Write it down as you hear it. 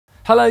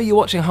Hello, you're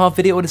watching Harv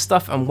Video Order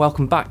Stuff and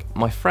welcome back,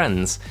 my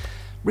friends.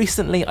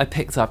 Recently I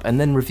picked up and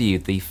then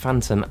reviewed the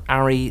Phantom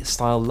Arri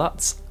style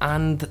LUTs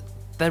and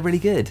they're really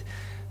good.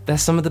 They're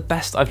some of the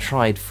best I've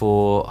tried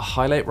for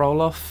highlight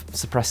roll-off,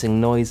 suppressing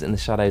noise in the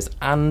shadows,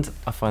 and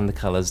I find the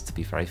colours to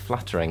be very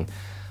flattering.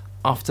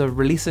 After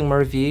releasing my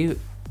review,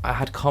 I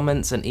had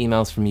comments and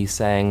emails from you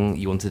saying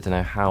you wanted to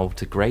know how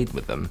to grade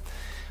with them.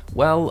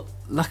 Well,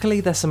 luckily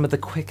they're some of the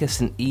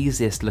quickest and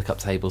easiest lookup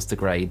tables to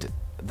grade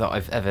that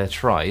I've ever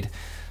tried.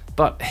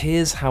 But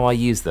here's how I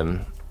use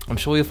them. I'm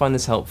sure you'll find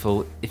this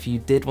helpful. If you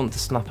did want to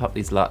snap up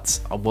these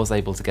LUTs, I was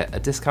able to get a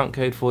discount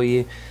code for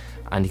you,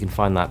 and you can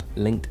find that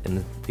linked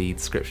in the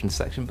description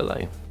section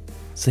below.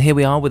 So here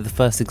we are with the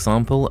first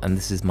example, and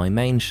this is my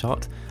main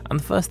shot. And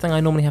the first thing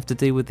I normally have to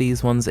do with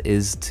these ones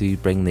is to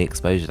bring the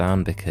exposure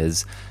down,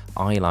 because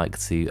I like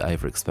to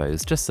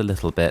overexpose just a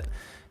little bit,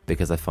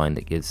 because I find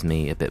it gives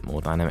me a bit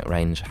more dynamic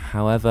range.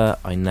 However,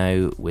 I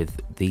know with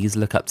these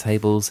lookup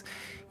tables,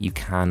 you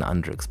can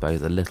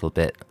underexpose a little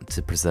bit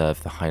to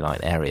preserve the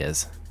highlight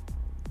areas.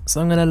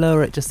 So I'm going to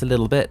lower it just a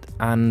little bit,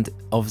 and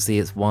obviously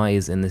it's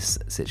wise in this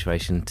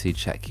situation to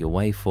check your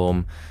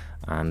waveform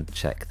and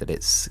check that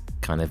it's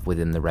kind of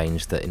within the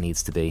range that it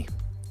needs to be.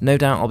 No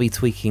doubt I'll be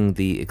tweaking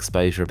the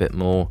exposure a bit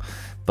more,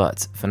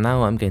 but for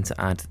now I'm going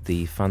to add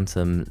the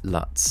Phantom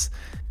LUTs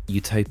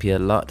Utopia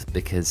LUT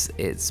because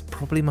it's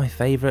probably my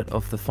favourite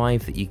of the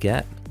 5 that you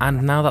get.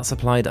 And now that's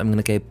applied, I'm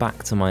going to go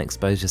back to my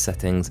exposure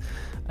settings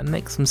and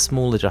make some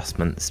small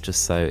adjustments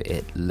just so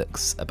it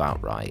looks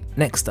about right.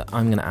 Next,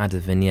 I'm going to add a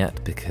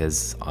vignette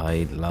because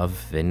I love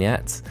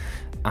vignettes,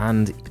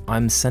 and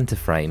I'm center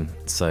frame,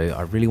 so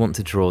I really want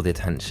to draw the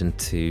attention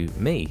to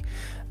me.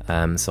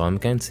 So I'm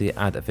going to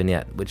add a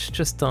vignette which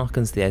just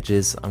darkens the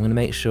edges. I'm going to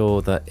make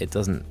sure that it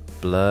doesn't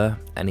blur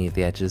any of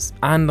the edges,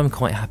 and I'm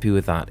quite happy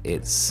with that.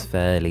 It's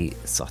fairly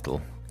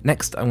subtle.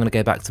 Next, I'm going to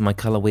go back to my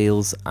color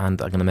wheels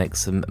and I'm going to make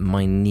some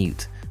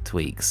minute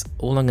tweaks.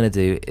 All I'm going to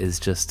do is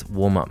just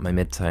warm up my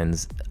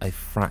midtones a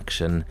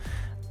fraction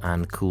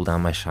and cool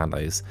down my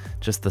shadows.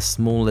 Just the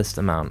smallest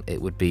amount, it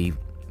would be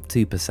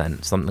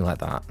 2%, something like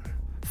that.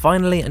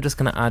 Finally, I'm just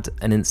going to add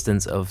an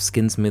instance of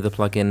Skin Smoother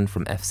plugin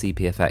from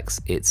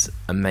FCPFX. It's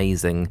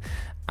amazing,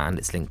 and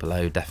it's linked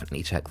below.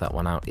 Definitely check that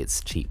one out,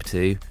 it's cheap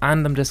too.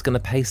 And I'm just going to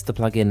paste the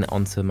plugin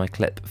onto my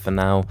clip for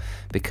now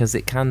because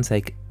it can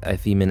take a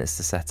few minutes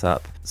to set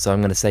up, so I'm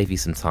going to save you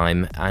some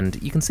time,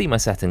 and you can see my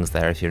settings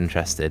there if you're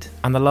interested.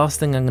 And the last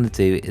thing I'm going to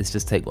do is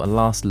just take one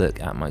last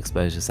look at my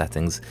exposure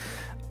settings,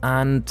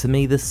 and to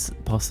me this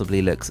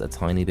possibly looks a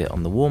tiny bit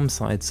on the warm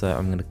side, so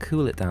I'm going to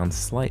cool it down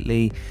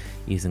slightly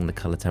using the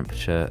color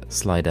temperature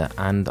slider,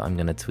 and I'm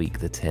going to tweak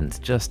the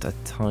tint just a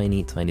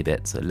tiny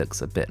bit so it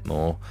looks a bit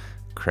more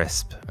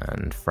crisp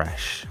and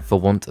fresh, for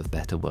want of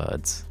better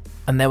words.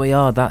 And there we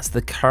are, that's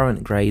the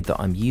current grade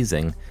that I'm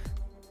using.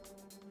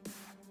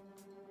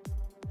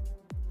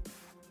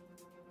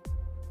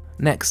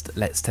 Next,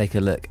 let's take a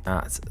look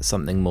at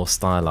something more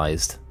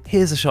stylized.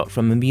 Here's a shot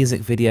from a music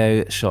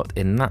video shot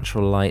in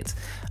natural light,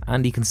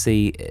 and you can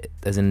see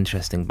there's an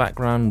interesting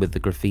background with the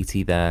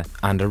graffiti there,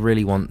 and I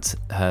really want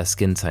her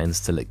skin tones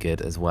to look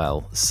good as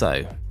well.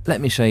 So let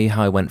me show you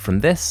how I went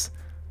from this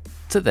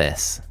to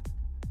this.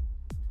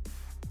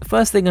 The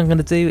first thing I'm going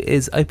to do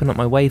is open up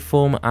my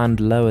waveform and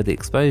lower the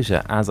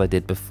exposure as I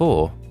did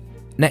before.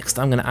 Next,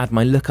 I'm going to add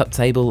my lookup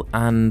table,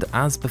 and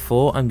as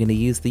before I'm going to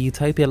use the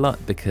Utopia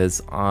LUT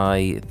because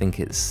I think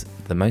it's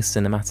the most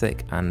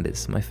cinematic and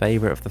it's my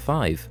favourite of the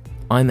 5.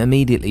 I'm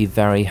immediately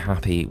very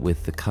happy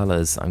with the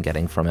colours I'm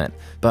getting from it,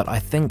 but I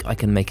think I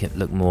can make it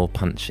look more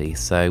punchy.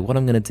 So what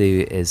I'm going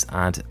to do is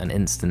add an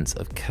instance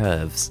of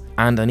curves,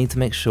 and I need to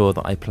make sure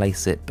that I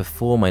place it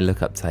before my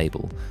lookup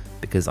table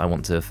because I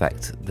want to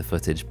affect the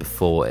footage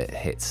before it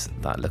hits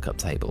that lookup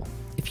table.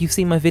 If you've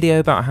seen my video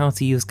about how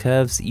to use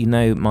curves, you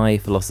know my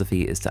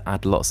philosophy is to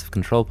add lots of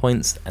control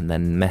points and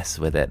then mess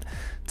with it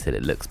till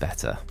it looks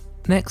better.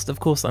 Next, of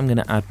course, I'm going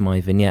to add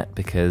my vignette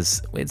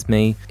because it's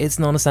me. It's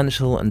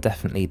non-essential and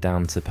definitely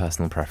down to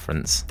personal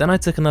preference. Then I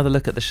took another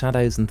look at the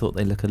shadows and thought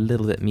they look a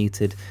little bit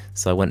muted,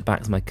 so I went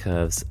back to my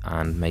curves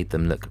and made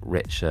them look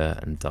richer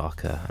and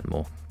darker and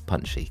more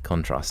punchy,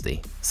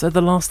 contrasty. So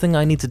the last thing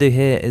I need to do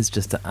here is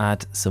just to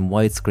add some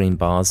widescreen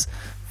bars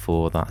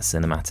for that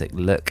cinematic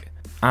look.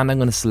 And I'm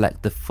going to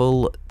select the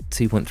full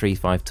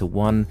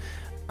 2.35:1,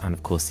 and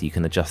of course you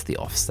can adjust the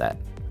offset.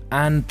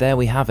 And there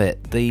we have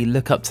it. The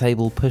lookup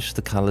table pushed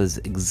the colours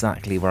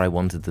exactly where I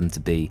wanted them to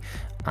be,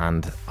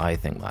 and I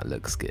think that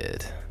looks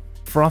good.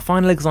 For our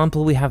final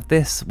example, we have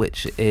this,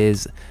 which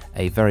is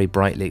a very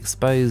brightly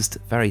exposed,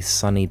 very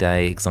sunny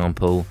day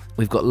example.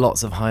 We've got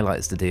lots of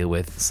highlights to deal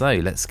with, so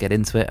let's get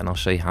into it and I'll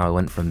show you how I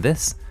went from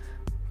this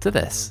to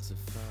this.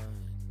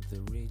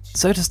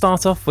 So to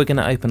start off, we're going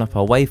to open up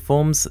our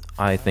waveforms.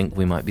 I think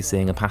we might be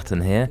seeing a pattern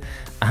here,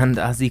 and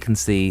as you can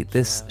see,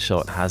 this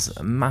shot has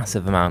a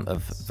massive amount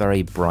of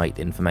very bright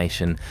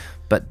information,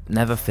 but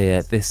never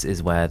fear, this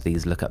is where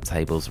these lookup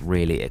tables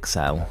really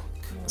excel.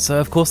 So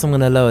of course I'm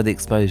going to lower the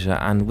exposure,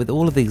 and with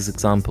all of these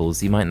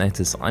examples you might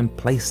notice I'm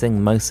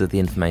placing most of the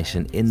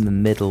information in the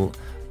middle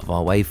of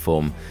our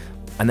waveform,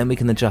 and then we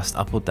can adjust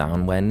up or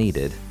down where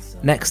needed.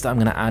 Next, I'm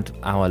going to add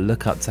our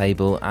lookup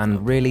table,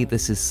 and really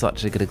this is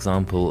such a good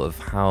example of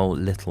how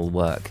little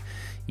work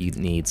you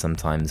need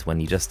sometimes when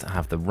you just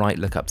have the right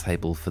lookup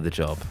table for the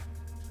job.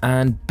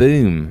 And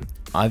boom,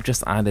 I've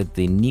just added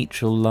the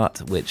neutral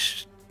LUT,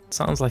 which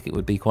sounds like it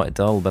would be quite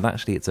dull, but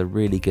actually it's a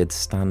really good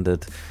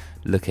standard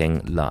looking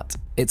LUT.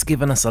 It's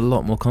given us a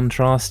lot more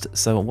contrast,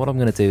 so what I'm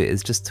going to do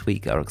is just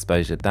tweak our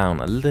exposure down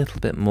a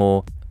little bit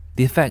more.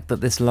 The effect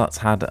that this LUT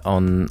had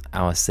on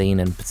our scene,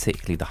 and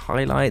particularly the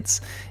highlights,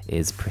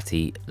 is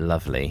pretty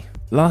lovely.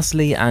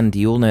 Lastly, and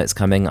you all know it's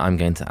coming, I'm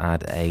going to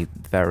add a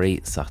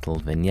very subtle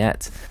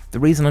vignette. The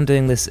reason I'm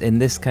doing this in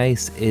this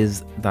case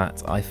is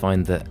that I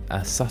find that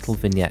a subtle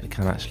vignette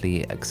can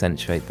actually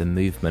accentuate the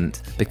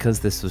movement because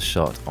this was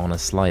shot on a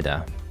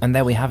slider. And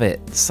there we have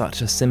it,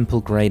 such a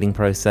simple grading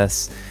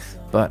process,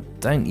 but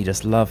don't you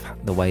just love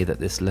the way that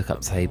this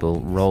lookup table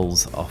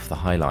rolls off the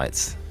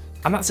highlights?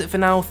 And that's it for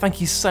now. Thank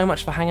you so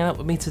much for hanging out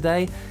with me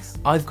today.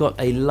 I've got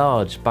a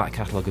large back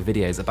catalogue of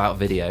videos about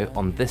video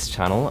on this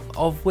channel,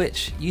 of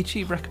which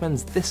YouTube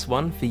recommends this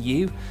one for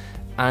you,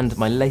 and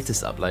my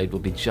latest upload will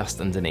be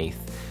just underneath.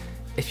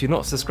 If you're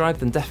not subscribed,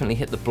 then definitely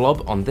hit the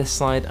blob on this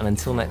side, and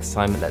until next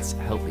time, let's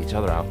help each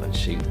other out and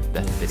shoot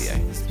better video.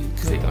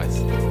 See you guys.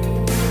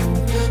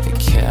 It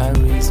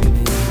carries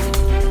me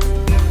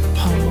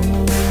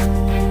home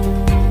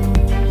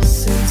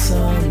since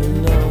I'm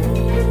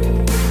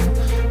alone.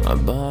 My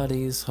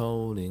body's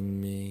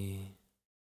holding me.